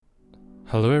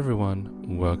Hello everyone,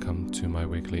 welcome to my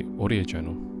weekly audio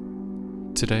journal.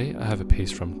 Today I have a piece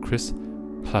from Chris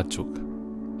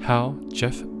Hladchuk, How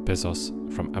Jeff Bezos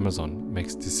from Amazon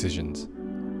Makes Decisions.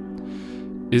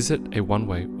 Is it a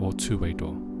one-way or two-way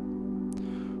door?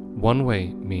 One-way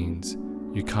means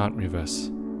you can't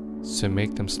reverse, so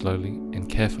make them slowly and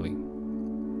carefully.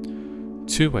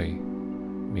 Two-way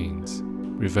means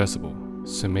reversible,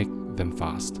 so make them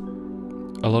fast.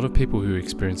 A lot of people who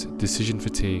experience decision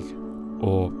fatigue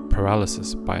or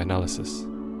paralysis by analysis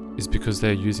is because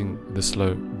they are using the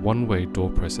slow one-way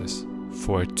door process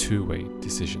for a two-way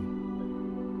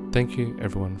decision. Thank you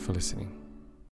everyone for listening.